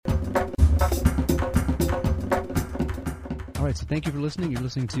All right, so thank you for listening. You're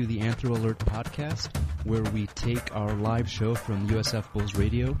listening to the Anthro Alert podcast, where we take our live show from USF Bulls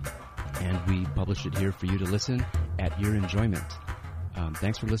Radio, and we publish it here for you to listen at your enjoyment.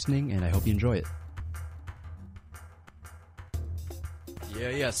 Thanks for listening, and I hope you enjoy it.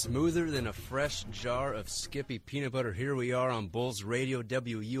 Yeah, smoother than a fresh jar of Skippy peanut butter. Here we are on Bulls Radio,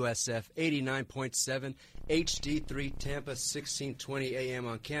 WUSF 89.7, HD3 Tampa, 1620 AM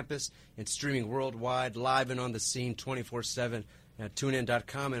on campus, and streaming worldwide, live and on the scene 24/7 at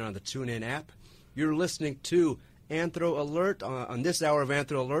TuneIn.com and on the TuneIn app. You're listening to Anthro Alert. On this hour of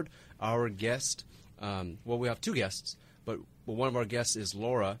Anthro Alert, our guest, we have two guests, but one of our guests is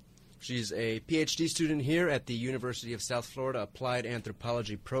Laura. She's a PhD student here at the University of South Florida Applied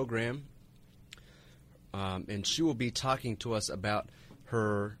Anthropology Program, and she will be talking to us about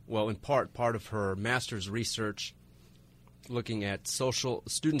her, in part of her master's research looking at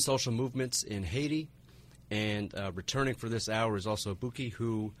student social movements in Haiti, and returning for this hour is also Buki,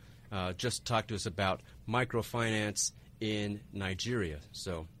 who just talked to us about microfinance in Nigeria.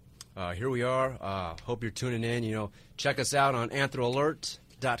 So here we are. Hope you're tuning in. Check us out on AnthroAlert.com.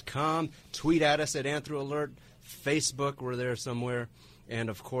 Tweet at us at AnthroAlert. Facebook, we're there somewhere. And,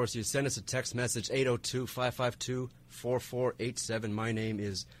 of course, you send us a text message, 802-552-4487. My name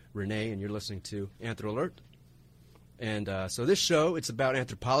is Renee, and you're listening to Anthro Alert. And so this show, it's about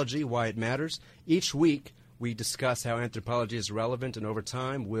anthropology, why it matters. Each week, we discuss how anthropology is relevant, and over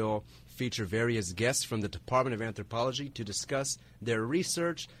time, we'll feature various guests from the Department of Anthropology to discuss their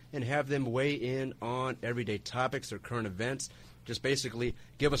research and have them weigh in on everyday topics or current events. Just basically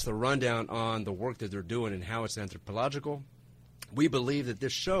give us the rundown on the work that they're doing and how it's anthropological. We believe that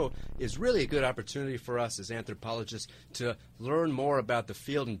this show is really a good opportunity for us as anthropologists to learn more about the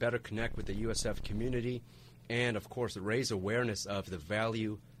field and better connect with the USF community and, of course, raise awareness of the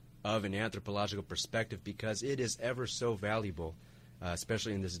value of an anthropological perspective, because it is ever so valuable,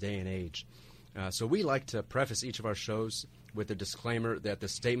 especially in this day and age. So we like to preface each of our shows with a disclaimer that the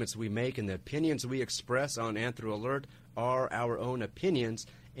statements we make and the opinions we express on Anthro Alert are our own opinions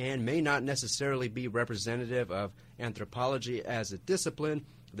and may not necessarily be representative of anthropology as a discipline,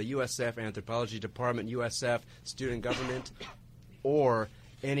 the USF Anthropology Department, USF Student Government, or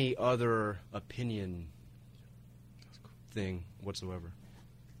any other opinion thing whatsoever.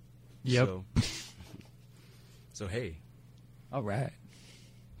 Yep. So hey. All right.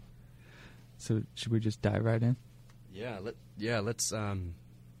 So should we just dive right in?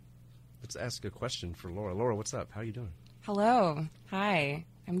 Let's ask a question for Laura. Laura, what's up? How are you doing? Hello. Hi.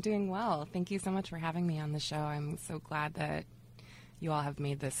 I'm doing well. Thank you so much for having me on the show. I'm so glad that you all have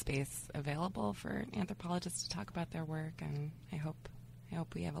made this space available for anthropologists to talk about their work, and I hope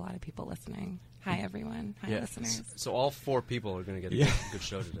we have a lot of people listening. Hi, everyone. Hi, listeners. So all four people are going to get a good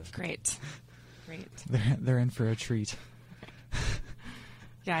show today. Great. They're in for a treat.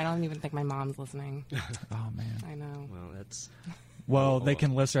 Yeah, I don't even think my mom's listening. Oh, man. I know. Well, that's... Well, they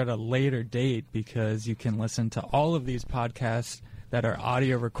can listen at a later date, because you can listen to all of these podcasts that are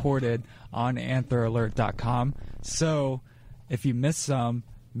audio recorded on AnthroAlert.com. So if you miss some,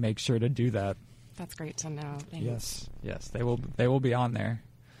 make sure to do that. That's great to know. Thanks. Yes, they will be on there.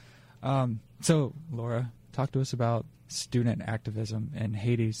 So, Laura, talk to us about student activism in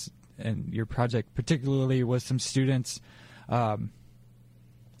Haiti and your project, particularly with some students.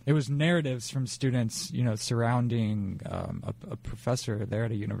 It was narratives from students, surrounding a professor there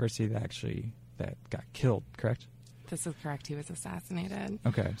at a university that got killed, correct? This is correct. He was assassinated.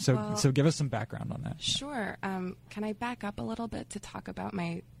 Okay, so give us some background on that. Sure. Can I back up a little bit to talk about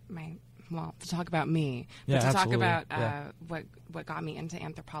to talk about me, but yeah, to absolutely. talk about what got me into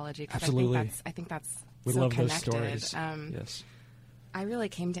anthropology? Absolutely. I think that's we so love connected. Those stories. Yes. I really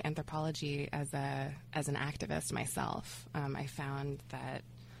came to anthropology as an activist myself. I found that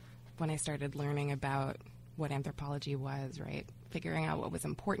when I started learning about what anthropology was, right, figuring out what was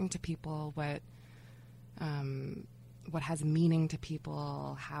important to people, what has meaning to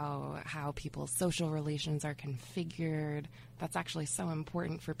people, how people's social relations are configured. That's actually so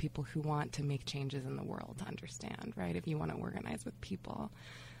important for people who want to make changes in the world to understand, right? If you want to organize with people.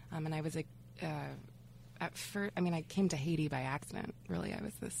 And I was at first, I came to Haiti by accident, really. I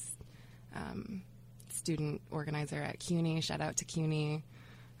was this student organizer at CUNY, shout out to CUNY.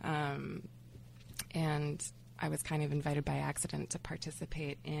 And I was kind of invited by accident to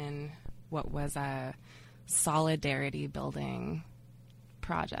participate in what was a solidarity building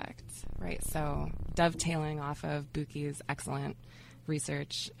project, right? So dovetailing off of Buki's excellent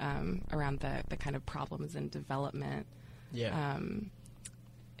research around the kind of problems in development. Yeah.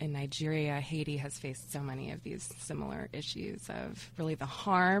 in Nigeria, Haiti has faced so many of these similar issues of really the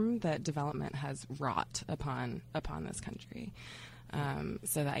harm that development has wrought upon this country.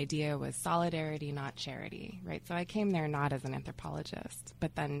 So the idea was solidarity, not charity, right? So I came there not as an anthropologist,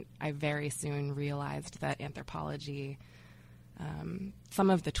 but then I very soon realized that anthropology, some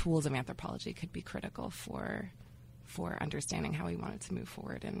of the tools of anthropology could be critical for understanding how we wanted to move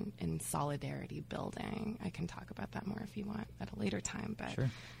forward in solidarity building. I can talk about that more if you want at a later time, but Sure.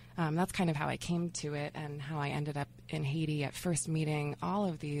 That's kind of how I came to it and how I ended up in Haiti at first meeting all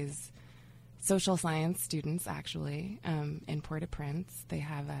of these social science students, actually, in Port-au-Prince. They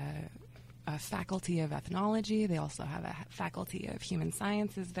have a faculty of ethnology. They also have a faculty of human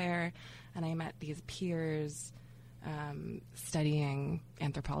sciences there. And I met these peers studying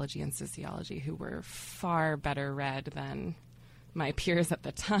anthropology and sociology who were far better read than my peers at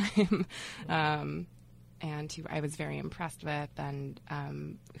the time, and who I was very impressed with, and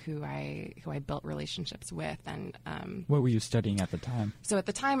who I built relationships with. And What were you studying at the time? so at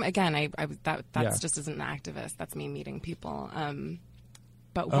the time, again, that's Yeah. just as an activist. That's me meeting people.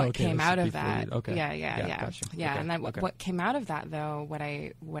 But Oh, what okay, came this out is of before that, you- okay. yeah, Gotcha. yeah. Okay, And then okay. what came out of that, though, what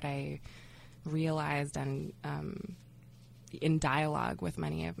I realized, and in dialogue with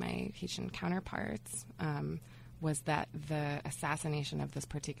many of my Haitian counterparts, was that the assassination of this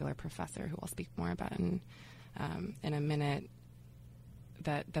particular professor, who I'll speak more about in a minute,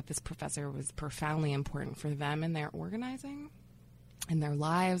 that this professor was profoundly important for them in their organizing, in their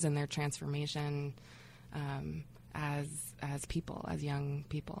lives, and their transformation as people, as young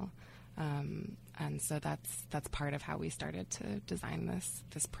people. And so that's part of how we started to design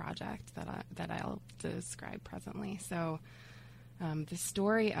this project that I'll describe presently. So the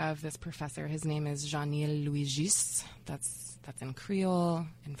story of this professor, his name is Jean-Anil Louis Juste. That's in Creole.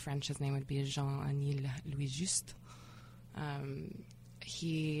 In French, his name would be Jean-Anil Louis Juste.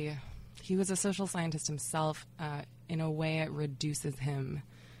 He was a social scientist himself. In a way, it reduces him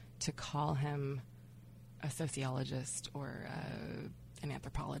to call him a sociologist or an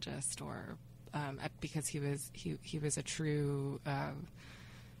anthropologist, or because he was a true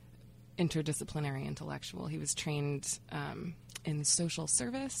interdisciplinary intellectual. He was trained in social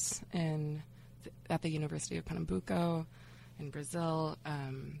service at the University of Pernambuco in Brazil,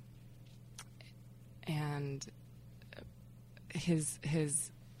 and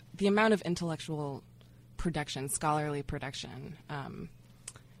the amount of intellectual production, scholarly production,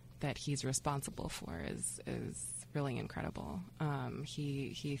 that he's responsible for is really incredible.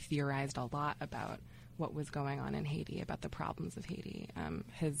 He theorized a lot about what was going on in Haiti, about the problems of Haiti.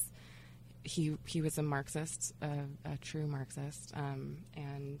 He was a Marxist, a true Marxist,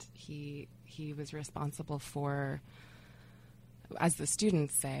 and he was responsible for, as the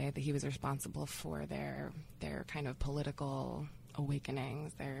students say, that he was responsible for their kind of political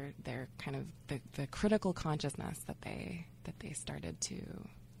awakenings, their kind of the critical consciousness that they started to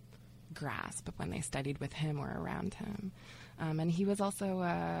grasp when they studied with him or around him. And he was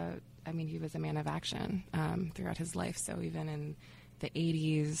also, he was a man of action throughout his life. So even in the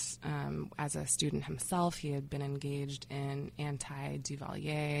 80s, as a student himself, he had been engaged in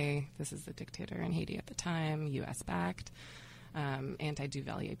anti-Duvalier. This is the dictator in Haiti at the time, U.S.-backed,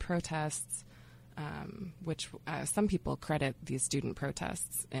 anti-Duvalier protests, which some people credit these student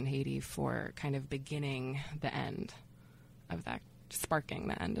protests in Haiti for kind of beginning the end of that, sparking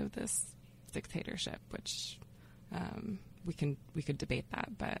the end of this dictatorship, which we could debate that,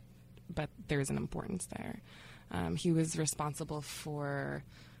 but there's an importance there. He was responsible for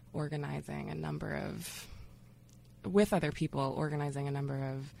organizing with other people, organizing a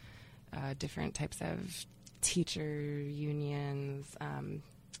number of different types of teacher unions,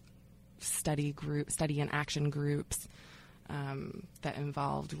 study and action groups that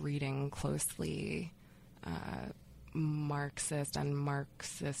involved reading closely Marxist and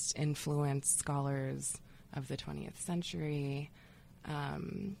Marxist-influenced scholars of the 20th century.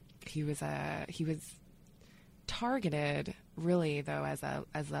 He was targeted, really, though, as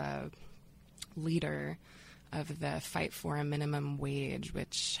a leader of the fight for a minimum wage,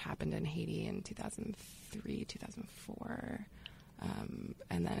 which happened in Haiti in 2003, 2004,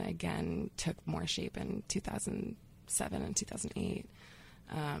 and then again took more shape in 2007 and 2008.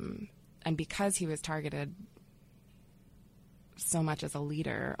 And because he was targeted so much as a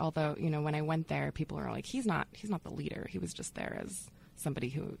leader, although, when I went there, people were like, he's not the leader. He was just there as somebody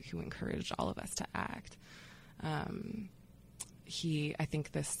who encouraged all of us to act. I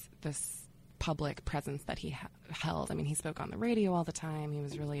think this public presence that he held, he spoke on the radio all the time. He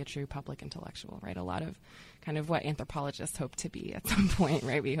was really a true public intellectual, right? A lot of kind of what anthropologists hope to be at some point,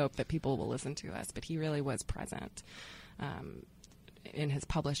 right? We hope that people will listen to us, but he really was present in his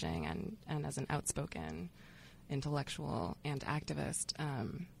publishing and as an outspoken intellectual and activist.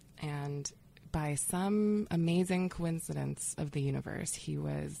 And by some amazing coincidence of the universe, he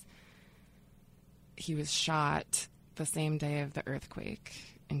was shot the same day of the earthquake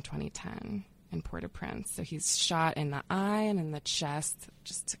in 2010 in Port-au-Prince. So he's shot in the eye and in the chest,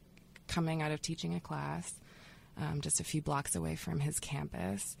 just coming out of teaching a class, just a few blocks away from his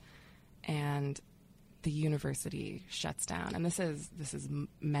campus, and the university shuts down. And this is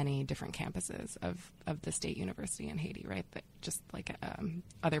many different campuses of the state university in Haiti, right? That just like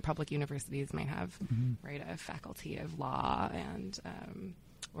other public universities might have, right, a faculty of law and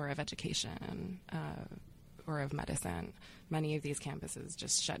or of education or of medicine. Many of these campuses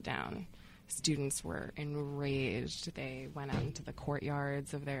just shut down. Students were enraged. They went out into the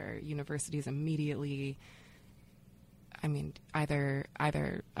courtyards of their universities immediately. I mean, either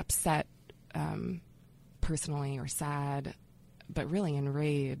upset personally or sad, but really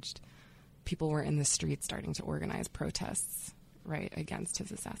enraged. People were in the streets starting to organize protests, right, against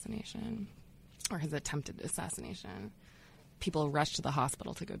his assassination or his attempted assassination. People rushed to the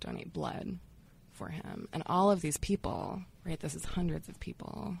hospital to go donate blood for him. And all of these people, right, this is hundreds of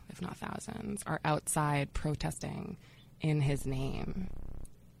people, if not thousands, are outside protesting in his name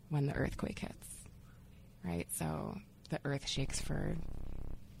when the earthquake hits, right? So the earth shakes for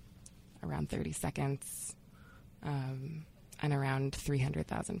around 30 seconds, and around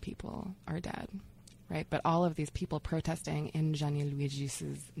 300,000 people are dead, right? But all of these people protesting in Jeannie Louis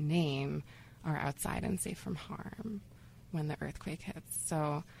Gius's name are outside and safe from harm when the earthquake hits.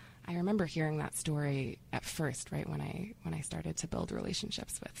 So I remember hearing that story at first, right, when I started to build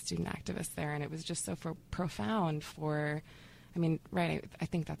relationships with student activists there, and it was just so profound for, I mean, right, I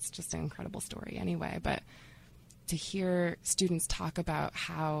think that's just an incredible story anyway, but to hear students talk about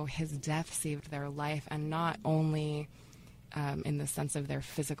how his death saved their life, and not only in the sense of their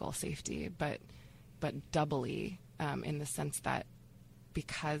physical safety, but doubly in the sense that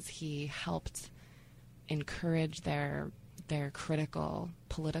because he helped encourage their critical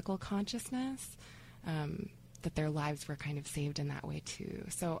political consciousness, that their lives were kind of saved in that way too.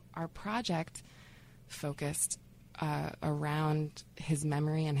 So our project focused around his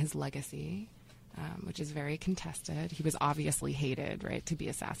memory and his legacy, which is very contested. He was obviously hated, right? To be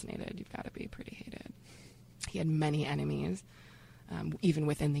assassinated, you've got to be pretty hated. He had many enemies, even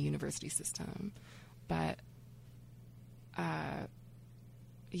within the university system. But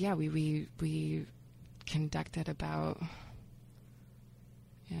yeah, we conducted about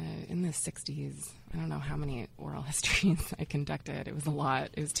in the 60s. I don't know how many oral histories I conducted. It was a lot.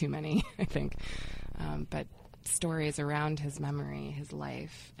 It was too many, I think. But stories around his memory, his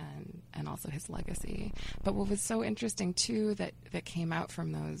life, and also his legacy. But what was so interesting too that came out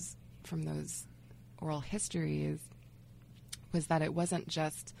from those oral histories was that it wasn't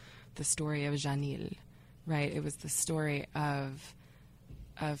just the story of Jeannie, right? It was the story of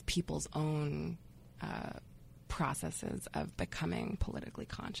people's own processes of becoming politically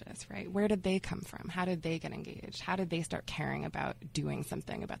conscious, right? Where did they come from? How did they get engaged? How did they start caring about doing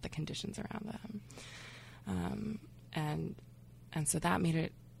something about the conditions around them? And so that made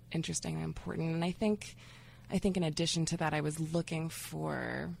it interesting and important. And I think in addition to that, I was looking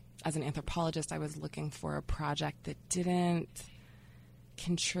for, as an anthropologist, I was looking for a project that didn't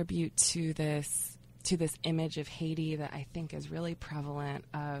contribute to this image of Haiti that I think is really prevalent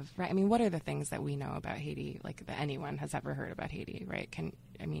of, right? I mean, what are the things that we know about Haiti, like that anyone has ever heard about Haiti, right?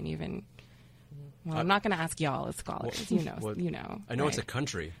 Well, I'm not going to ask y'all as scholars. Well, you know. I know, right? It's a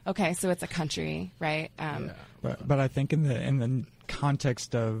country. Okay, so it's a country, right? But I think in the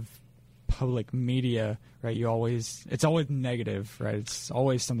context of public media, right, it's always negative, right? It's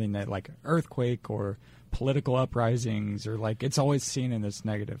always something that, like, earthquake or political uprisings, or like it's always seen in this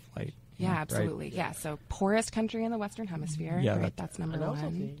negative light. Yeah, absolutely. Right? Yeah, so poorest country in the Western Hemisphere. Yeah, right? That's number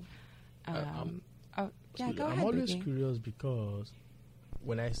one. Go ahead. I'm always Biggie. curious because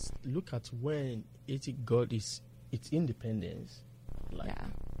when I look at when Haiti got its independence, like,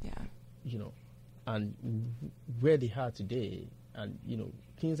 and where they are today, and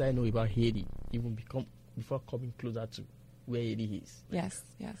things I know about Haiti even before coming closer to where Haiti is. Yes.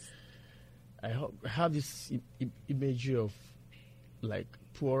 I have this imagery of, like,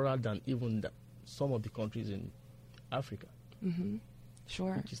 poorer than even some of the countries in Africa. Mm-hmm.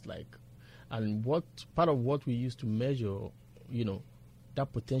 Sure. Which is like, and part of what we used to measure,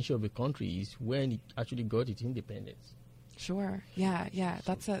 that potential of a country is when it actually got its independence. Sure. Yeah.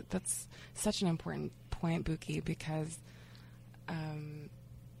 That's such an important point, Buki, because,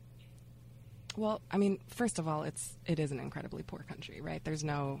 well, I mean, first of all, it is an incredibly poor country, right? There's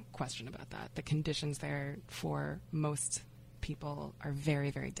no question about that. The conditions there for most people are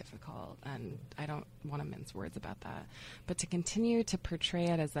very, very difficult, and I don't want to mince words about that. But to continue to portray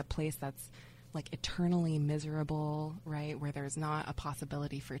it as a place that's like eternally miserable, right, where there's not a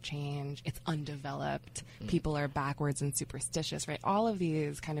possibility for change, it's undeveloped, people are backwards and superstitious, right, all of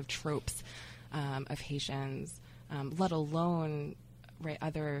these kind of tropes of Haitians, let alone, right,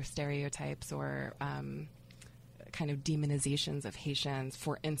 other stereotypes or kind of demonizations of Haitians.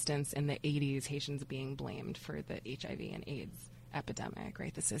 For instance, in the 80s, Haitians being blamed for the HIV and AIDS epidemic,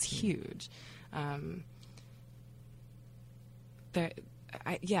 right? This is huge.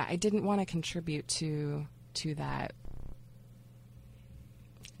 I didn't want to contribute to that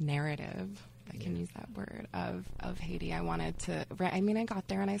narrative, if I can use that word, of Haiti. I wanted to, I got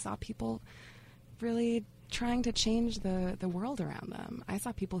there and I saw people really trying to change the world around them. I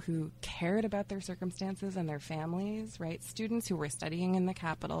saw people who cared about their circumstances and their families, right? Students who were studying in the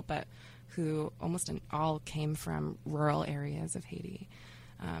capital, but who almost all came from rural areas of Haiti,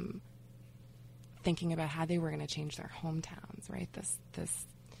 thinking about how they were going to change their hometowns, right? This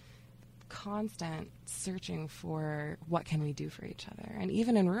constant searching for what can we do for each other. And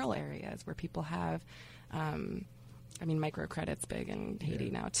even in rural areas where people have, microcredit's big in Haiti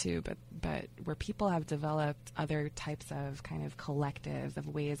now too, but where people have developed other types of kind of collectives, of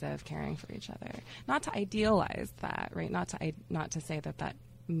ways of caring for each other. Not to idealize that, right? Not to say that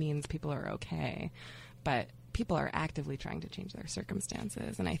means people are okay, but people are actively trying to change their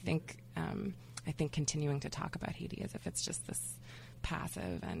circumstances. And I think continuing to talk about Haiti as if it's just this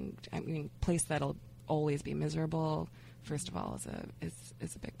passive and place that'll always be miserable, first of all,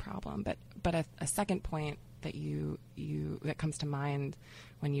 is a big problem. But a second point that that comes to mind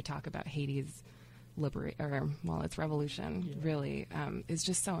when you talk about Haiti's its revolution, really, is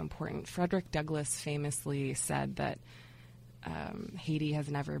just so important. Frederick Douglass famously said that Haiti has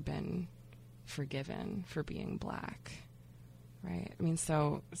never been forgiven for being black, right?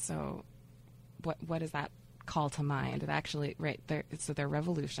 So what does that call to mind? It actually, right there, so their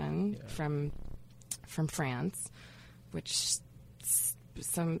revolution from France, which it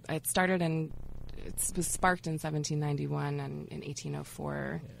was sparked in 1791, and in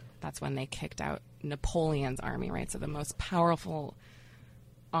 1804, that's when they kicked out Napoleon's army, right? So the most powerful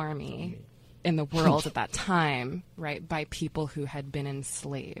army in the world at that time, right, by people who had been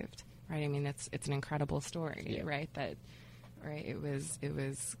enslaved, right? It's an incredible story, right? That, right, it was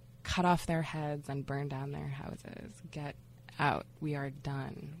cut off their heads and burn down their houses. Get out. We are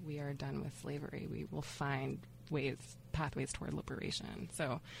done. We are done with slavery. We will find pathways toward liberation.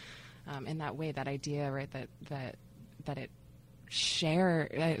 So, in that way, that idea, right, that it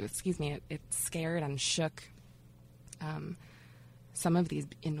shared, it scared and shook some of these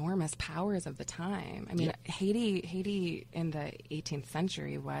enormous powers of the time. Haiti in the 18th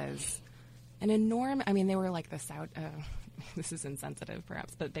century was an enormous. They were like the South. This is insensitive,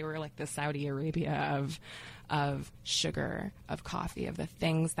 perhaps, but they were like the Saudi Arabia of sugar, of coffee, of the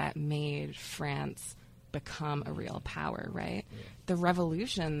things that made France become a real power, right? Yeah. The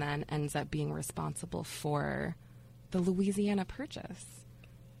revolution then ends up being responsible for the Louisiana Purchase,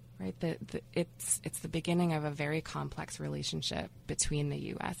 right? It's the beginning of a very complex relationship between the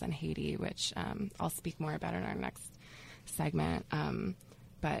U.S. and Haiti, which I'll speak more about in our next segment.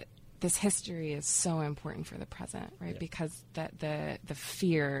 But this history is so important for the present, right? Because the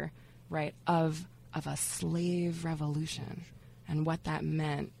fear, right, of a slave revolution and what that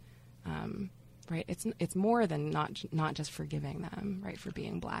meant. Right, it's more than not just forgiving them, right, for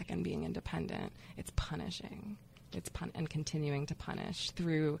being black and being independent. It's punishing, and continuing to punish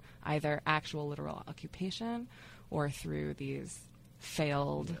through either actual literal occupation, or through these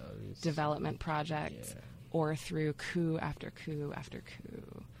failed development projects, or through coup after coup after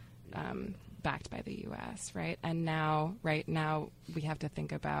coup, backed by the U.S. Right, and now we have to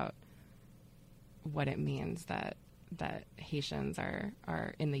think about what it means that Haitians are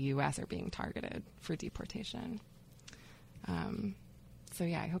in the U.S. are being targeted for deportation.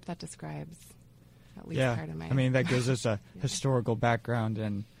 I hope that describes at least part of my... that gives us a historical background.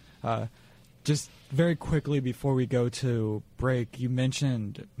 And just very quickly before we go to break, you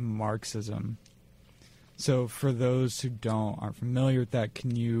mentioned Marxism. So for those who aren't familiar with that,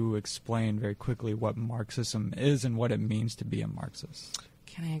 can you explain very quickly what Marxism is and what it means to be a Marxist?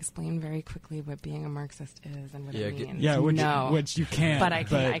 Can I explain very quickly what being a Marxist is and what it means? Which you can. But I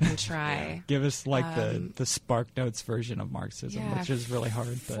can try. Give us the Spark Notes version of Marxism, which is really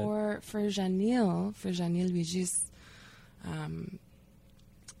hard. For Jeanil Louis-Just,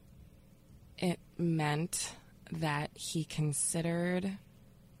 it meant that he considered,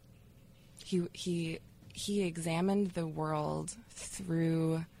 he examined the world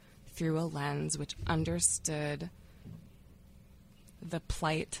through a lens which understood the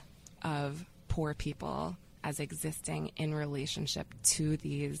plight of poor people as existing in relationship to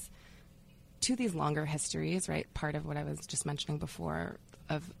these longer histories, right? Part of what I was just mentioning before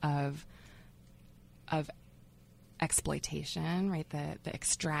of exploitation, right? The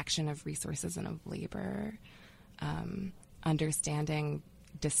extraction of resources and of labor, understanding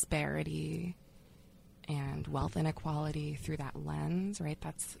disparity and wealth inequality through that lens, right?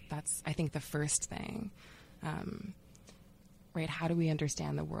 That's I think the first thing. Right? How do we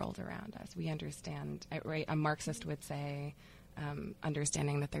understand the world around us? We understand, right? A Marxist would say,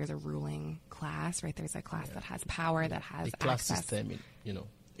 understanding that there's a ruling class, right? There's a class that has power, that has the class access. system, you know.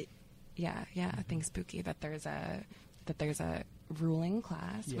 Yeah, I think spooky that there's a ruling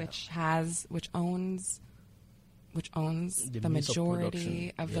class which owns the means of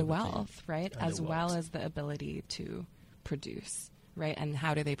majority of the everything, wealth, right? and As the well wealth. as the ability to produce, right? And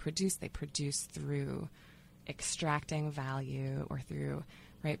how do they produce? They produce through extracting value or through,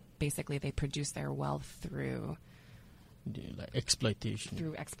 right? Basically, they produce their wealth through Like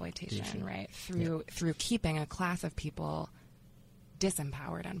exploitation. right? Through keeping a class of people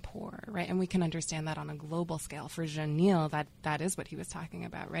disempowered and poor, right? And we can understand that on a global scale. For Jeanil, that is what he was talking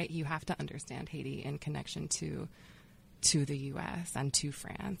about, right? You have to understand Haiti in connection to the U.S. and to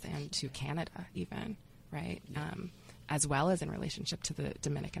France and to Canada even, right? As well as in relationship to the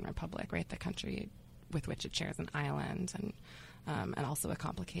Dominican Republic, right? The country with which it shares an island and also a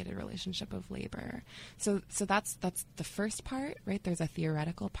complicated relationship of labor. So that's the first part, right? There's a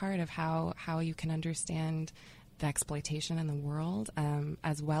theoretical part of how you can understand the exploitation in the world,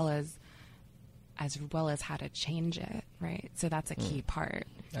 as well as how to change it, right? So that's a key part,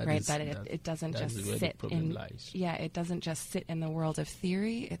 right? It doesn't just sit in it doesn't just sit in the world of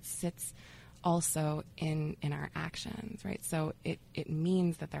theory. It sits also in our actions, right? So it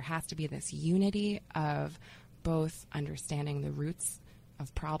means that there has to be this unity of both understanding the roots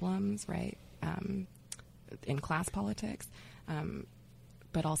of problems, right, in class politics,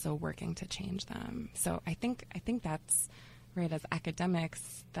 but also working to change them. So I think that's right. As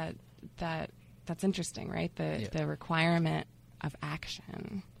academics, that's interesting, right? The requirement of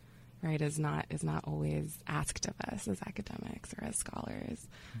action, right, is not always asked of us as academics or as scholars.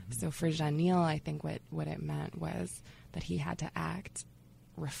 Mm-hmm. So for Jeanil, I think what it meant was that he had to act,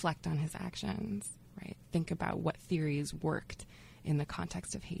 reflect on his actions, right? Think about what theories worked in the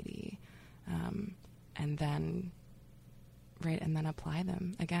context of Haiti, and then apply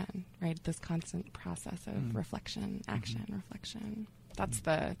them again, right? This constant process of reflection, action, reflection.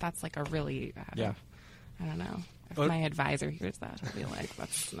 That's like a really I don't know. If my advisor hears that, he'll be like,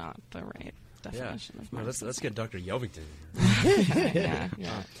 "That's not the right definition of Marxism." Let's get Dr. Yelvington in here.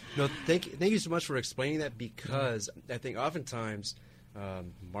 yeah. No, thank you so much for explaining that, because I think oftentimes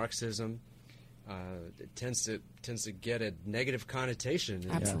Marxism tends to get a negative connotation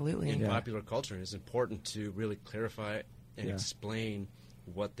in popular culture, and it's important to really clarify and explain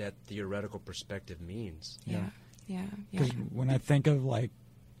what that theoretical perspective means. Yeah. Because when I think of like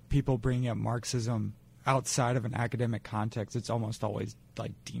people bringing up Marxism outside of an academic context, it's almost always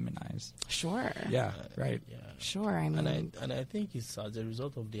like demonized. Sure. Yeah. Right. Yeah. Sure. I mean, and I think it's as a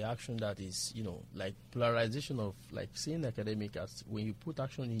result of the action that is, like polarization of like seeing academic as when you put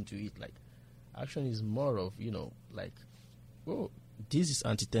action into it, like action is more of, like, oh, this is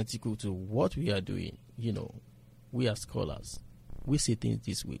antithetical to what we are doing. We are scholars. We see things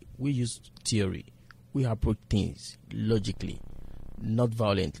this way. We use theory. We approach things logically, not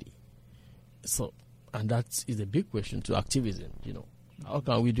violently. So, and that is a big question to activism. How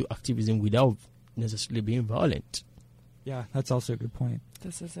can we do activism without necessarily being violent? Yeah, that's also a good point.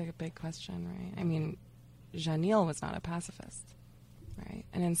 This is a big question, right? I mean, Jeanil was not a pacifist, right?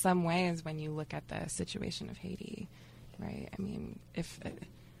 And in some ways, when you look at the situation of Haiti, right? I mean, if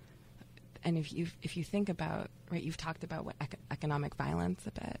you think about, right, you've talked about what economic violence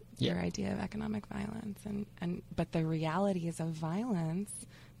a bit, your idea of economic violence, but the realities of violence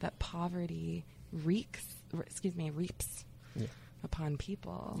that poverty reaps upon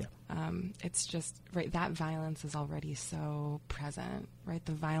people. Yeah. It's just, right, that violence is already so present, right?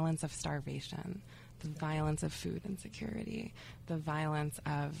 The violence of starvation, the violence of food insecurity, the violence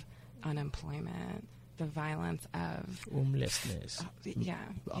of unemployment, the violence of homelessness.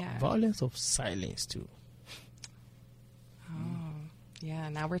 Violence of silence too. Yeah,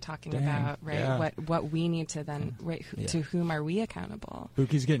 now we're talking about, right, what we need to then, right, to whom are we accountable?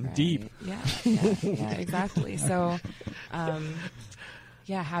 Buki's getting deep. Yeah, exactly. So,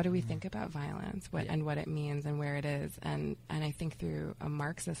 Yeah, how do we think about violence and what it means and where it is? And I think through a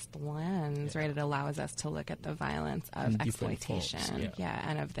Marxist lens, right, it allows us to look at the violence of exploitation, forms,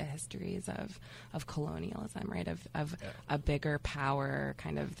 and of the histories of colonialism, right, of a bigger power,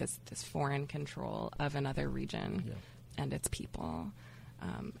 kind of this foreign control of another region and its people,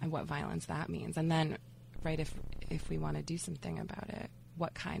 and what violence that means. And then, right, if we want to do something about it,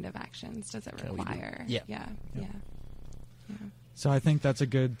 what kind of actions does it require? Yeah. So I think that's a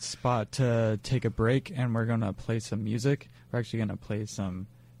good spot to take a break, and we're going to play some music. We're actually going to play some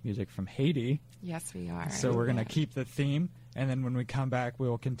music from Haiti. Yes, we are. So we're going to keep the theme, and then when we come back, we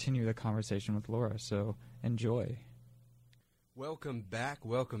will continue the conversation with Laura. So enjoy. Welcome back.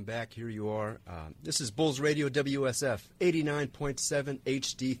 Here you are. This is Bulls Radio WSF 89.7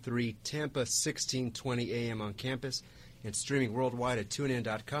 HD3 Tampa, 1620 AM on campus, and streaming worldwide at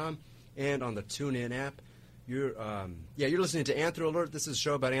TuneIn.com and on the TuneIn app. You're listening to Anthro Alert. This is a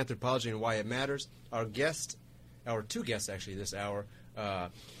show about anthropology and why it matters. Our two guests actually this hour,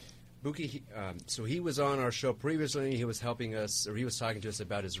 Buki. So he was on our show previously. He was helping us, or he was talking to us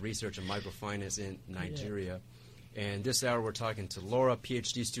about his research on microfinance in Nigeria. And this hour we're talking to Laura,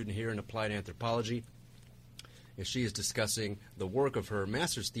 PhD student here in applied anthropology, and she is discussing the work of her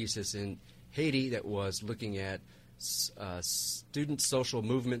master's thesis in Haiti that was looking at student social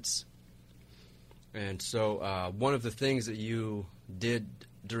movements. And so one of the things that you did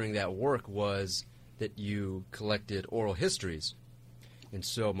during that work was that you collected oral histories. And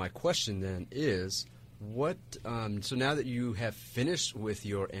so my question then is, so now that you have finished with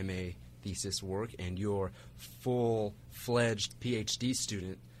your MA thesis work and your full-fledged PhD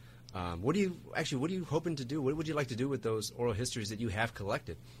student, what are you hoping to do? What would you like to do with those oral histories that you have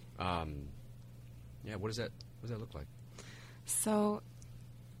collected? What does that look like? So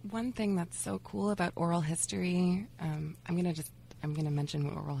one thing that's so cool about oral history, I'm gonna mention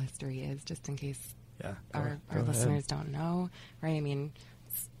what oral history is, just in case our listeners don't know, right? I mean,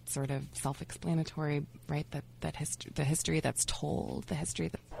 it's sort of self-explanatory, right? That the history that's told, the history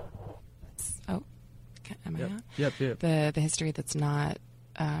that's am I on? Yep. The history that's not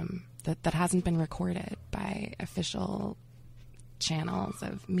that hasn't been recorded by official channels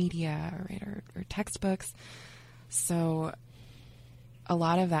of media, right, or textbooks. So a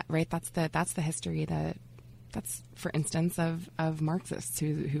lot of that, right, that's the history that's, for instance, of Marxists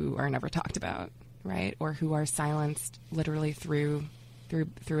who are never talked about, right, or who are silenced literally through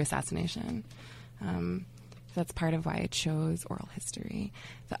assassination. That's part of why I chose oral history.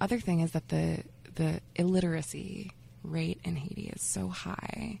 The other thing is that the illiteracy rate in Haiti is so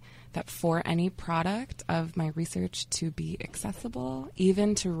high that for any product of my research to be accessible,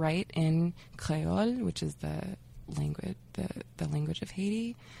 even to write in Creole, which is the language of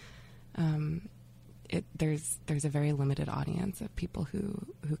Haiti, there's a very limited audience of people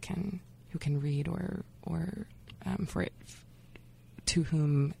who can read or for it to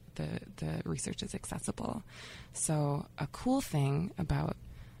whom the research is accessible. So a cool thing about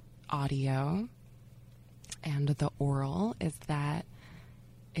audio and the oral is that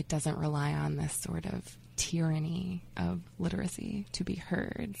it doesn't rely on this sort of tyranny of literacy to be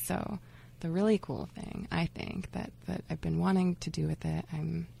heard. So the really cool thing, I think, that I've been wanting to do with it,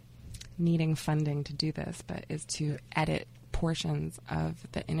 I'm needing funding to do this, but is to edit portions of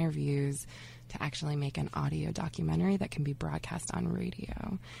the interviews to actually make an audio documentary that can be broadcast on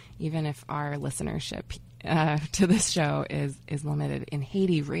radio, even if our listenership to this show is limited. In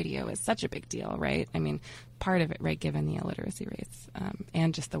Haiti, radio is such a big deal, right? I mean, part of it, right, given the illiteracy rates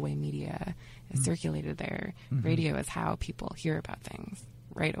and just the way media is circulated there, radio is how people hear about things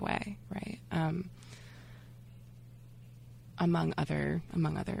right away, right? Among other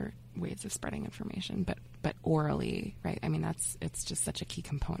ways of spreading information, but orally, right? I mean, it's just such a key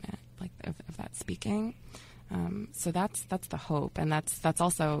component, like of that speaking. So that's the hope, and that's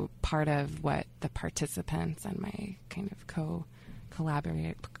also part of what the participants and my kind of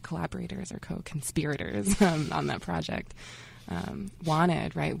collaborators or co-conspirators on that project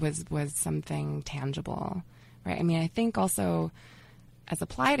wanted, right? Was something tangible, right? I mean, I think also, as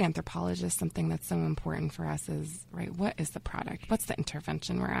applied anthropologists, something that's so important for us is, right, what is the product? What's the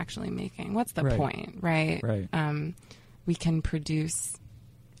intervention we're actually making? What's the point, right? Right. We can produce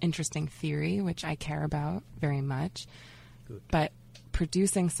interesting theory, which I care about very much, but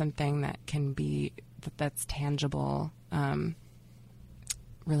producing something that can be, that's tangible,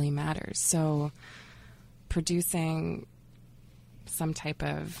 really matters. So producing some type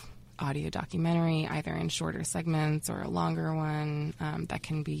of audio documentary, either in shorter segments or a longer one, that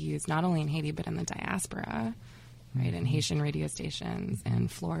can be used not only in Haiti but in the diaspora, right, and Haitian radio stations in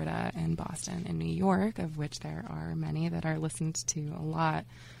Florida and Boston and New York, of which there are many that are listened to a lot,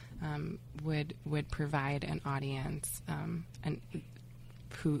 would provide an audience and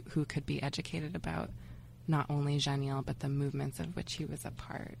who could be educated about not only Jeanniel but the movements of which he was a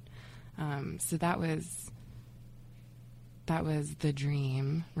part. So that was the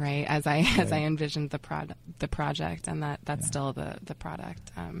dream, right? As I envisioned the project, and that's still the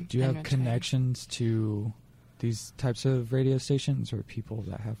product. Do you have connections to these types of radio stations, or people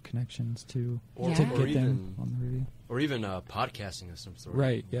that have connections to or get them even on the radio? Or even podcasting of some sort.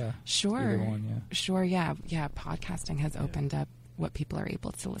 Right, yeah. Sure. Either one, yeah. Sure, yeah. Yeah, podcasting has opened up what people are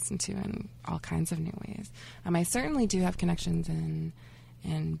able to listen to in all kinds of new ways. I certainly do have connections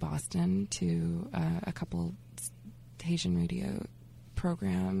in Boston to a couple Haitian radio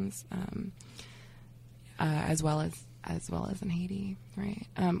programs, as well as in Haiti, right?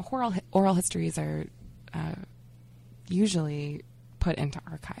 Oral histories are usually put into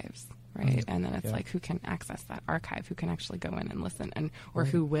archives, right? And then it's like, who can access that archive? Who can actually go in and listen, or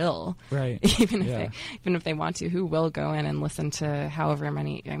who will, right? even if they want to, who will go in and listen to however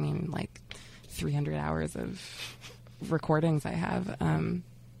many? 300 hours of recordings I have.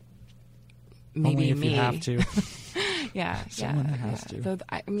 Maybe only if me. You have to. Someone has to. So,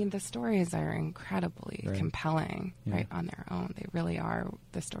 the stories are incredibly compelling, right, on their own. They really are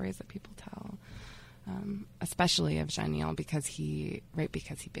the stories that people tell, especially of Jeanniel, because he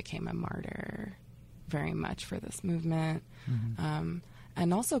became a martyr very much for this movement,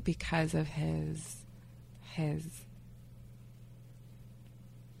 and also because of his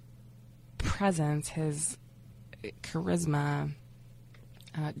presence, his charisma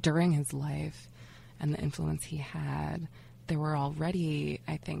during his life, and the influence he had. There were already,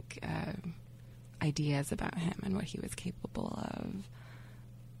 I think, ideas about him and what he was capable of.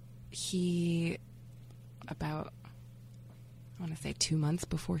 About 2 months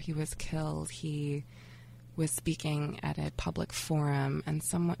before he was killed, he was speaking at a public forum, and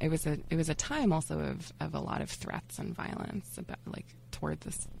it was a time also of a lot of threats and violence toward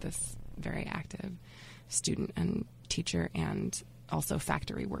this very active student and teacher and also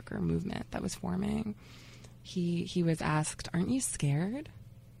factory worker movement that was forming. He was asked, "Aren't you scared?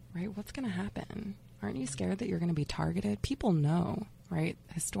 Right? What's going to happen? Aren't you scared that you're going to be targeted?" People know, right?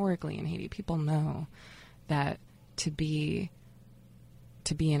 Historically in Haiti, people know that to be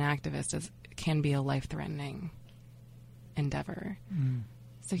an activist can be a life-threatening endeavor.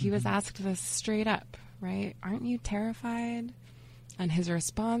 So he was asked this straight up, right? "Aren't you terrified?" And his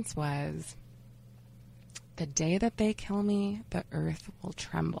response was, "The day that they kill me, the earth will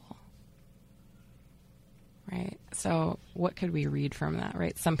tremble." Right? So what could we read from that,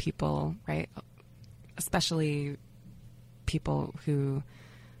 right? Some people, right, especially people who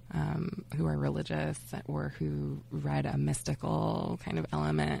are religious or who read a mystical kind of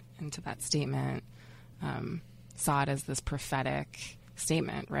element into that statement, saw it as this prophetic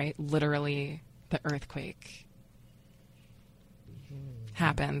statement, right? Literally, the earthquake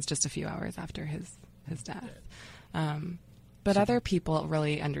happens just a few hours after his death. But other people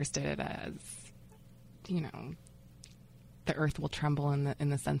really understood it as, the earth will tremble in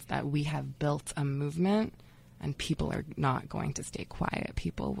the sense that we have built a movement and people are not going to stay quiet.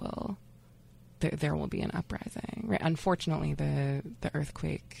 People will, there will be an uprising. Right? Unfortunately, the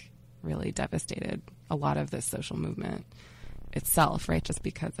earthquake really devastated a lot of this social movement itself, right? Just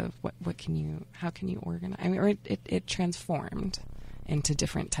because of how can you organize? I mean, it transformed into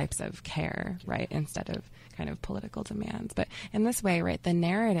different types of care, right, instead of kind of political demands. But in this way, right, the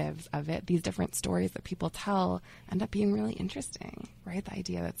narratives of it, these different stories that people tell, end up being really interesting, right? The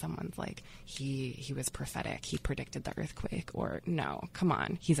idea that someone's like, he was prophetic, he predicted the earthquake, or no, come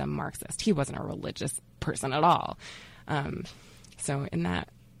on, he's a Marxist, he wasn't a religious person at all. So in that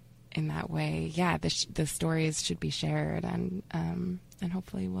way, yeah, the stories should be shared, and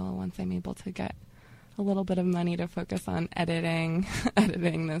hopefully will, once I'm able to get a little bit of money to focus on editing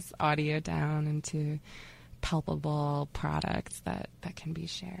this audio down into palpable products that can be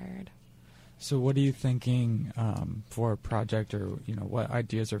shared. So what are you thinking for a project, or what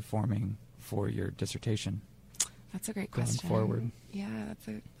ideas are forming for your dissertation? That's a great question. Going forward. Yeah,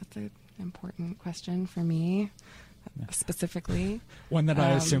 that's an important question for me, specifically. One that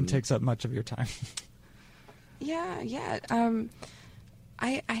I assume takes up much of your time. Yeah.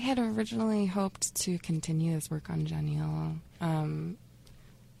 I had originally hoped to continue this work on Jeanniel.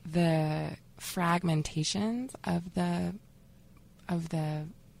 The fragmentations of the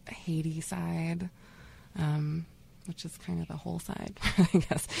Haiti side, which is kind of the whole side, I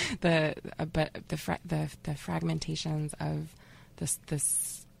guess. The fragmentations of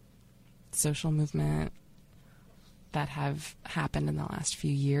this social movement that have happened in the last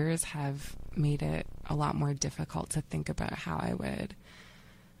few years have made it a lot more difficult to think about how I would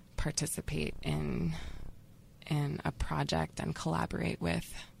participate in a project and collaborate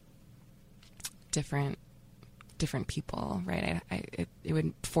with different people, right? It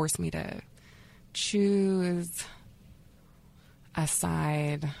would force me to choose a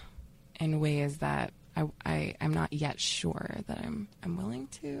side in ways that I'm not yet sure that I'm willing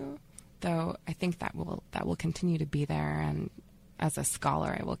to. Though I think that will continue to be there, and as a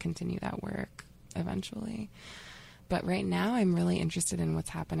scholar, I will continue that work eventually. But right now, I'm really interested in what's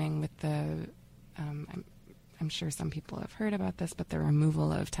happening with the. I'm sure some people have heard about this, but the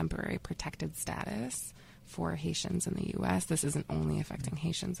removal of temporary protected status for Haitians in the U.S. This isn't only affecting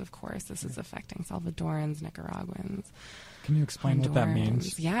Haitians, of course. This is affecting Salvadorans, Nicaraguans. Can you explain what that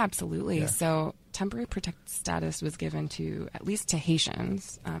means? Yeah, absolutely. Yeah. So temporary protected status was given to, at least to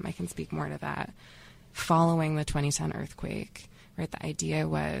Haitians, I can speak more to that, following the 2010 earthquake, right? The idea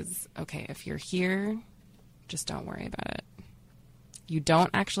was, okay, if you're here, just don't worry about it. You don't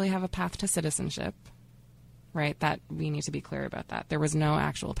actually have a path to citizenship, right? That we need to be clear about that. There was no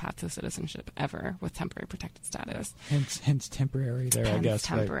actual path to citizenship ever with temporary protected status. Hence temporary there, I guess.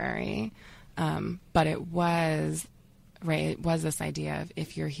 Temporary. Right? But it was, right, it was this idea of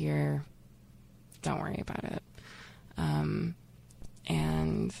if you're here, don't worry about it.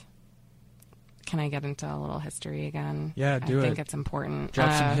 And can I get into a little history again? Yeah, do it. I think it's important.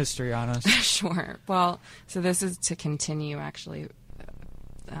 Drop some history on us. Sure. Well, so this is to continue actually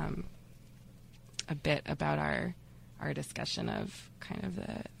a bit about our discussion of kind of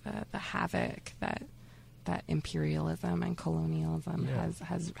the havoc that imperialism and colonialism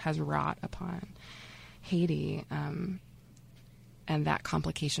has wrought upon Haiti, and that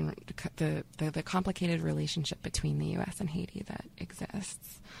complication, the complicated relationship between the U.S. and Haiti that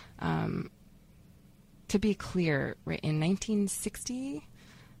exists. To be clear, right, in 1960,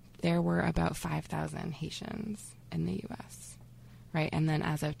 there were about 5,000 Haitians in the U.S., right? And then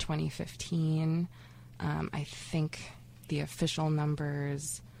as of 2015, I think the official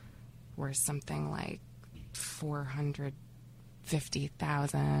numbers were something like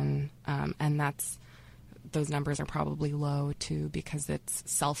 450,000, and those numbers are probably low too because it's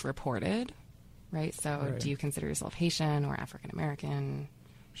self-reported, right? So, Right. Do you consider yourself Haitian or African American?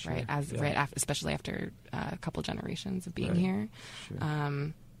 Sure. Right, especially after a couple generations of being Right. here, Sure.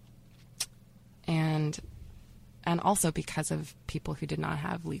 and also because of people who did not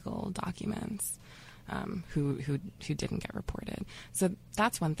have legal documents, who didn't get reported. So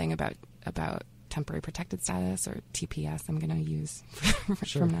that's one thing about temporary protected status, or TPS. I'm going to use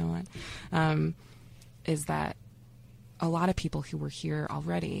Sure. from now on, is that a lot of people who were here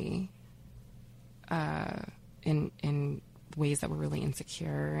already, in ways that were really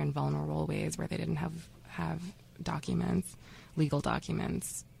insecure and vulnerable ways where they didn't have documents, legal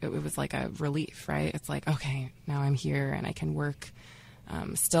documents, it was like a relief, right? It's like, okay, now I'm here and I can work,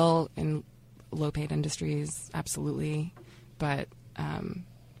 still in low-paid industries, absolutely, but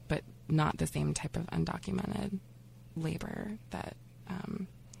not the same type of undocumented labor that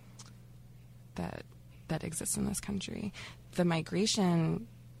exists in this country. The migration,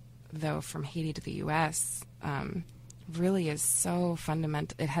 though, from Haiti to the U.S., really is so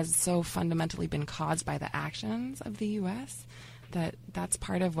fundamental. It has so fundamentally been caused by the actions of the U.S. that's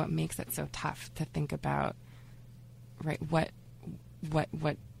part of what makes it so tough to think about, right? What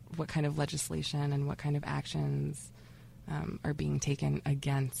kind of legislation and what kind of actions are being taken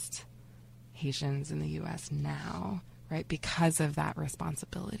against Haitians in the U.S. now, right? Because of that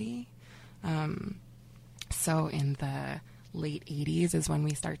responsibility. So in the late 80s is when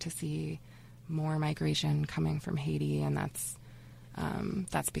we start to see more migration coming from Haiti, and that's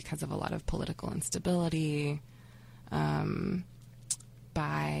because of a lot of political instability. By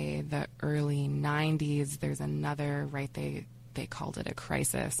the early 90s, there's another, right, they called it a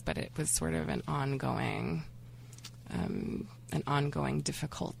crisis, but it was sort of an ongoing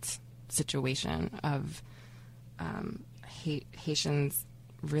difficult situation of Haitians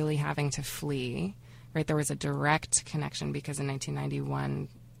really having to flee, right? There was a direct connection because in 1991,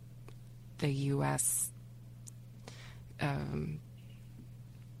 the U.S.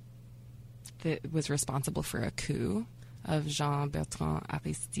 Was responsible for a coup of Jean-Bertrand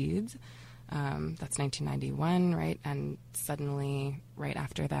Aristide. That's 1991, right? And suddenly, right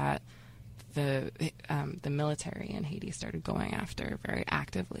after that, the military in Haiti started going after, very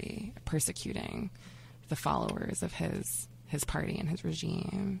actively persecuting the followers of his party and his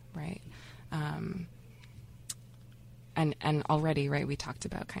regime, right? and already, right, we talked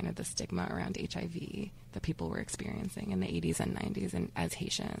about kind of the stigma around HIV that people were experiencing in the 80s and 90s and as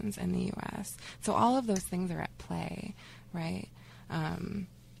Haitians in the U.S. So all of those things are at play, right?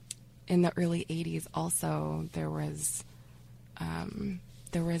 In the early 80s also, there was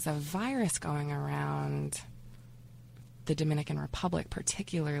a virus going around the Dominican Republic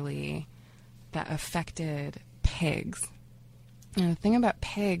particularly that affected pigs. And the thing about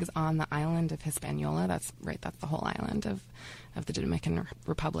pigs on the island of Hispaniola, that's the whole island of the Dominican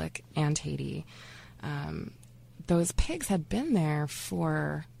Republic and Haiti, those pigs had been there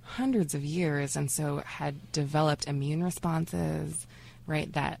for hundreds of years and so had developed immune responses,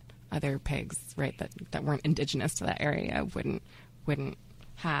 right, that other pigs, right, that weren't indigenous to that area wouldn't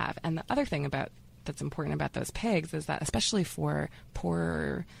have. And the other thing that's important about those pigs is that especially for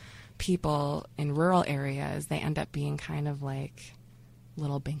poorer people in rural areas, they end up being kind of like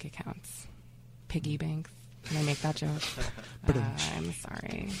little bank accounts, piggy banks. Can I make that joke? I'm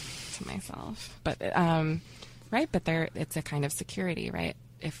sorry to myself, but right. But it's a kind of security, right?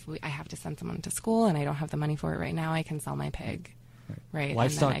 If I have to send someone to school and I don't have the money for it right now, I can sell my pig, right?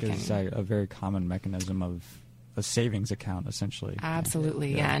 Livestock is a very common mechanism of a savings account, essentially.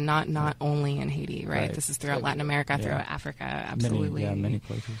 Absolutely, yeah. And not only in Haiti, right? This is throughout Latin America, throughout Africa, absolutely. Many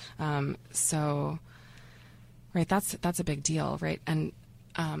places. So, right, that's a big deal, right? And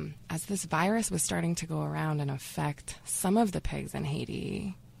as this virus was starting to go around and affect some of the pigs in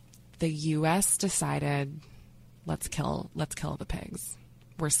Haiti, the U.S. decided, let's kill the pigs.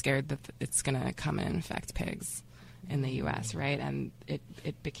 We're scared that it's going to come and infect pigs in the U.S., right? And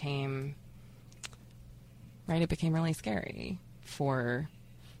it became really scary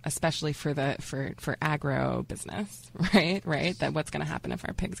especially for agro business, right? That what's going to happen if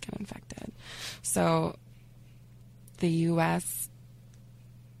our pigs get infected. So the U.S.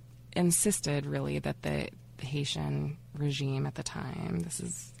 insisted really that the Haitian regime at the time, this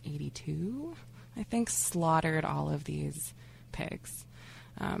is 82, I think, slaughtered all of these pigs,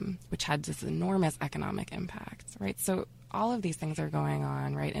 which had this enormous economic impact, right? So all of these things are going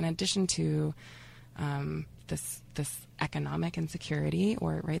on, right? In addition to this economic insecurity,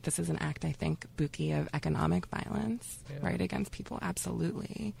 right? This is an act, I think, Buki, of economic violence, right, against people,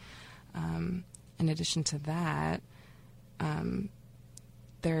 absolutely. In addition to that,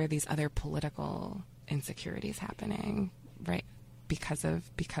 there are these other political insecurities happening, right, because of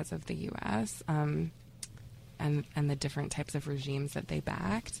the U.S. And the different types of regimes that they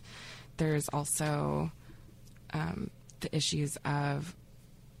backed. There's also the issues of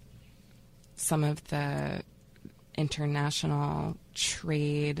some of the international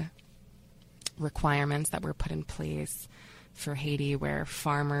trade requirements that were put in place for Haiti, where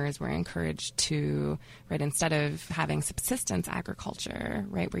farmers were encouraged to, right, instead of having subsistence agriculture,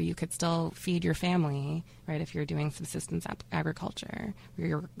 right, where you could still feed your family, right, if you're doing subsistence agriculture, where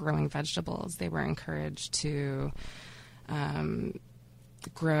you're growing vegetables, they were encouraged to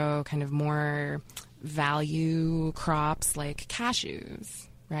grow kind of more value crops like cashews,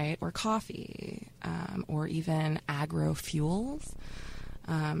 right, or coffee, or even agro fuels.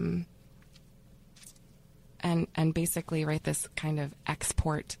 And basically, right, this kind of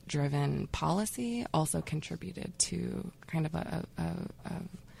export-driven policy also contributed to kind of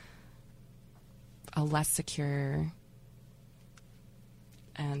a less secure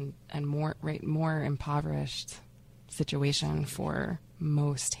and more impoverished situation for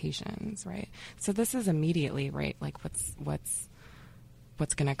most Haitians, right? So this is immediately, right, like what's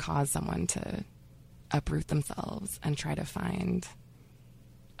going to cause someone to uproot themselves and try to find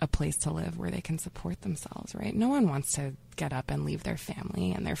a place to live where they can support themselves, right? No one wants to get up and leave their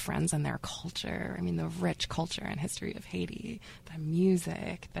family and their friends and their culture. I mean, the rich culture and history of Haiti, the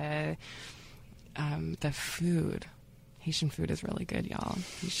music, the food. Haitian food is really good, y'all.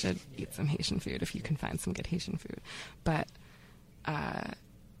 You should eat some Haitian food if you can find some good Haitian food. But, right,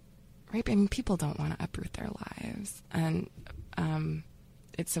 I mean, people don't want to uproot their lives. And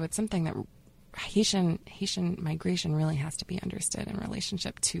it's something that Haitian migration really has to be understood in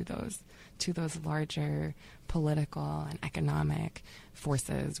relationship to those larger political and economic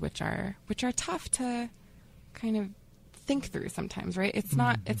forces, which are tough to kind of think through sometimes, right? It's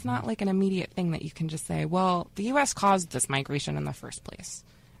not like an immediate thing that you can just say, well, the U.S. caused this migration in the first place,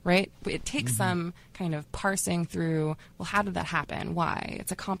 right? It takes some kind of parsing through, well, how did that happen? Why?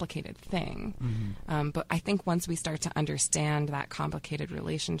 It's a complicated thing. But I think once we start to understand that complicated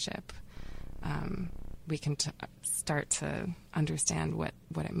relationship, we can start to understand what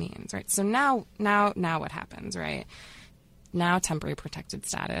it means, right? So now what happens, right? Now temporary protected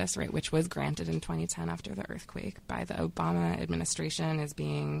status, right, which was granted in 2010 after the earthquake by the Obama administration, is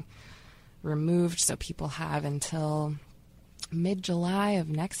being removed. So people have until mid-July of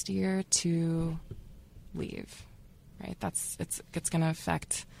next year to leave. Right? It's going to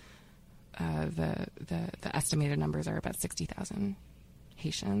affect the estimated numbers are about 60,000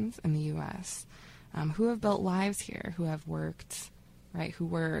 Haitians in the U.S. Who have built lives here, who have worked, right?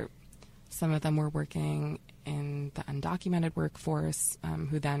 Some of them were working in the undocumented workforce,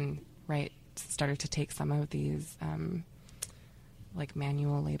 who then, right, started to take some of these like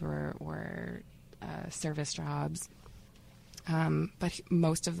manual labor or service jobs. But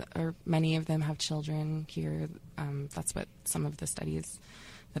many of them have children here. That's what some of the studies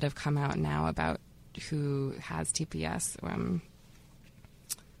that have come out now about who has TPS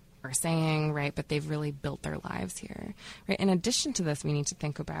are saying, right? But they've really built their lives here, right? In addition to this, we need to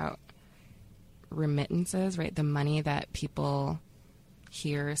think about remittances, right? The money that people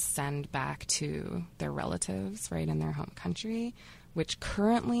here send back to their relatives, right, in their home country, which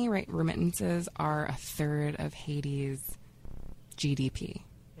currently, right, remittances are a third of Haiti's GDP.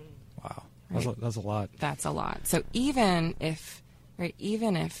 Wow. Right? That's a lot. That's a lot. So even if,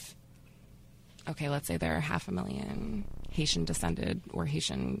 okay, let's say there are 500,000 Haitian descended or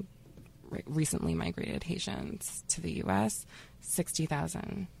Haitian recently migrated Haitians to the U.S.,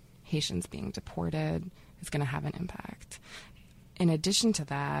 60,000 Haitians being deported is going to have an impact. In addition to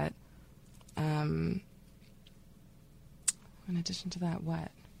that,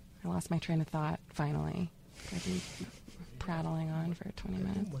 what? I lost my train of thought, finally. I've been prattling on for 20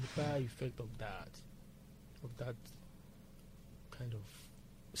 minutes. The multiplier effect of that kind of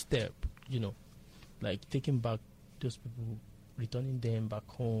step, like taking back those people, returning them back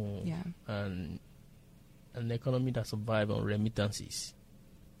home, Yeah. and an economy that survives on remittances,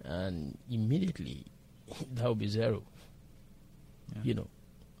 and immediately that will be zero. Yeah.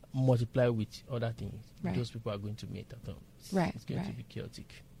 Multiply with other things. Right. Those people are going to meet at home. Right, It's going to right. be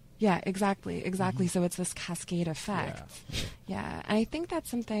chaotic. Yeah, exactly. So it's this cascade effect. Yeah. And I think that's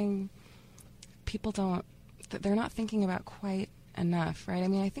something people they're not thinking about quite enough, right? I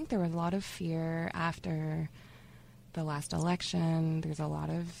mean, I think there was a lot of fear after the last election. There's a lot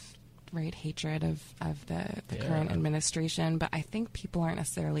of, right, hatred of the current administration. But I think people aren't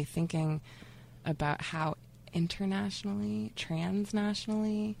necessarily thinking about how internationally,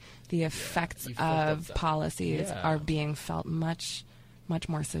 transnationally, the effects of that. policies Yeah. are being felt much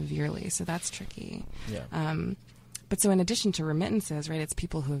more severely. So that's tricky. Yeah. But so in addition to remittances, right, it's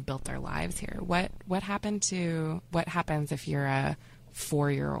people who have built their lives here. What happens if you're a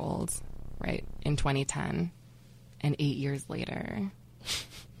 4-year-old, right, in 2010, and 8 years later,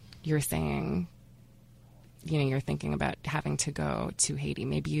 you're saying, you're thinking about having to go to Haiti.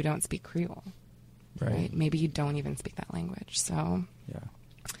 Maybe you don't speak Creole. Right. Maybe you don't even speak that language. So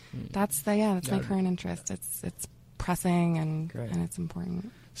that's my current interest. It's pressing and it's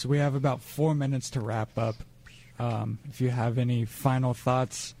important. So we have about 4 minutes to wrap up. If you have any final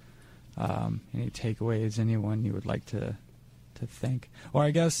thoughts, any takeaways, anyone you would like to think, or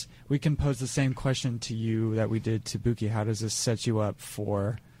I guess we can pose the same question to you that we did to Buki. How does this set you up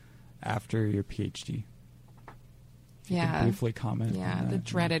for after your PhD? You can briefly comment. Yeah, the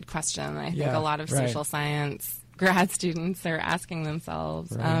dreaded question. I think Yeah, a lot of social science grad students are asking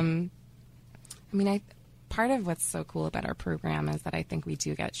themselves. Right. Part of what's so cool about our program is that I think we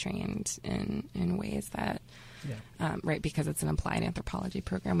do get trained in ways that, right, because it's an applied anthropology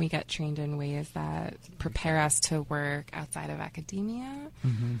program, we get trained in ways that prepare us to work outside of academia.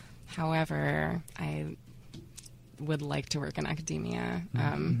 Mm-hmm. However, I would like to work in academia.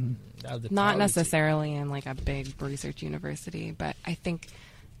 priority. Not necessarily in like a big research university, but I think,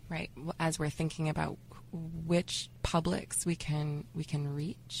 right, as we're thinking about which publics we can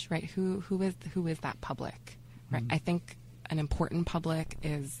reach, right, who is that public, right? I think an important public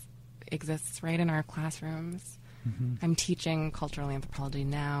exists right in our classrooms. I'm teaching cultural anthropology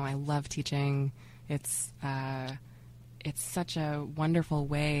now. I love teaching. It's such a wonderful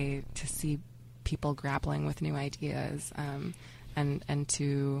way to see people grappling with new ideas, and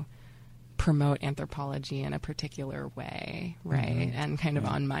to promote anthropology in a particular way, right? And kind of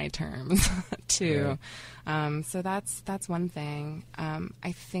on my terms too. So that's one thing.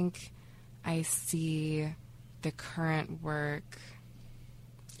 I think I see the current work,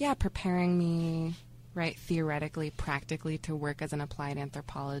 preparing me, right, theoretically, practically to work as an applied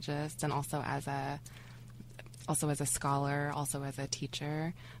anthropologist, and also as a scholar, also as a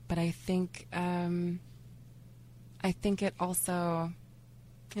teacher. But I think it also,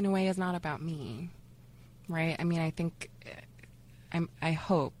 in a way, is not about me, right? I mean, I think, I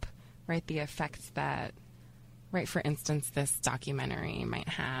hope, right, the effects that, right, for instance, this documentary might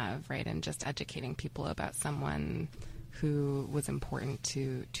have, right, in just educating people about someone who was important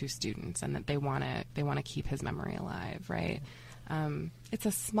to students, and that they want to keep his memory alive, right? It's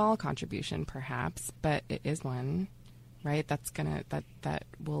a small contribution, perhaps, but it is one, right? That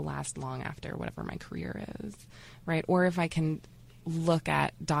will last long after whatever my career is, right? Or if I can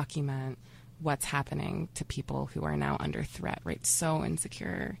document what's happening to people who are now under threat, right? So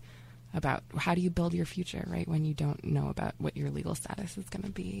insecure about how do you build your future, right? When you don't know about what your legal status is going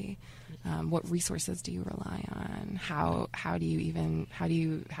to be, what resources do you rely on? How do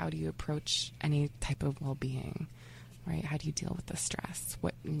you approach any type of well-being, right? How do you deal with the stress?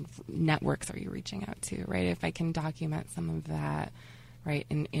 What networks are you reaching out to, right? If I can document some of that, right,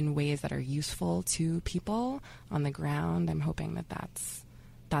 in ways that are useful to people on the ground, I'm hoping that's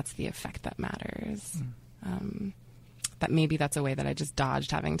the effect that matters. That maybe that's a way that I just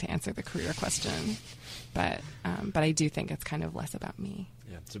dodged having to answer the career question, but I do think it's kind of less about me.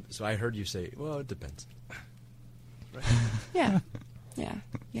 Yeah. So I heard you say, well, it depends. Right? Yeah.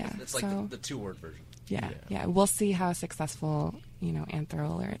 It's like the two-word version. Yeah. We'll see how successful Anthro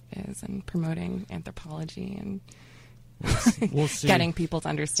Alert is in promoting anthropology and we'll see. getting people to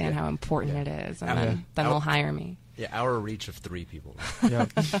understand how important it is, and then they'll hire me. Yeah, our reach of 3 people. Yeah.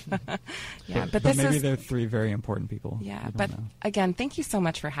 Yeah, but this maybe is, they're 3 very important people. Yeah, You don't but know. again, thank you so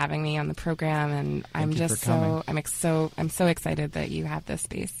much for having me on the program, and I'm you for just coming. I'm so excited that you have this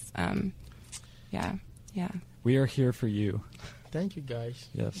space. Yeah. We are here for you. Thank you, guys.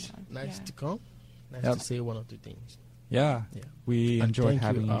 Yes. Nice Yeah. to come. Nice Yep. to say one or two things. Yeah. Yeah. We And enjoyed thank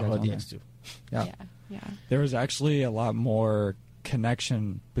having you our guys on there. audience too. Yeah. Yeah. There was actually a lot more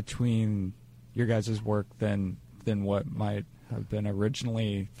connection between your guys' work than what might have been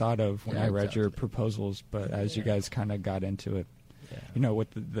originally thought of when Yeah, I read your exactly. proposals. But as you guys kind of got into it, Yeah. with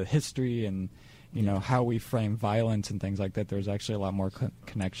the history and how we frame violence and things like that, there's actually a lot more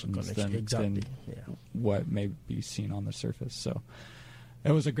connections Exactly. than Yeah. what may be seen on the surface. So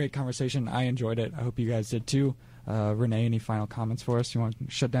it was a great conversation. I enjoyed it. I hope you guys did too. Renee, any final comments for us? You want to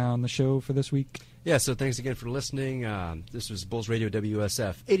shut down the show for this week? Yeah, so thanks again for listening. This was Bulls Radio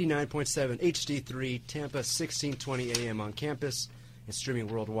WSF 89.7 HD3 Tampa, 1620 AM on campus, and streaming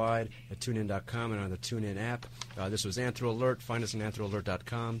worldwide at tunein.com and on the TuneIn app. This was Anthro Alert. Find us on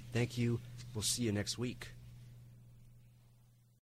anthroalert.com. Thank you. We'll see you next week.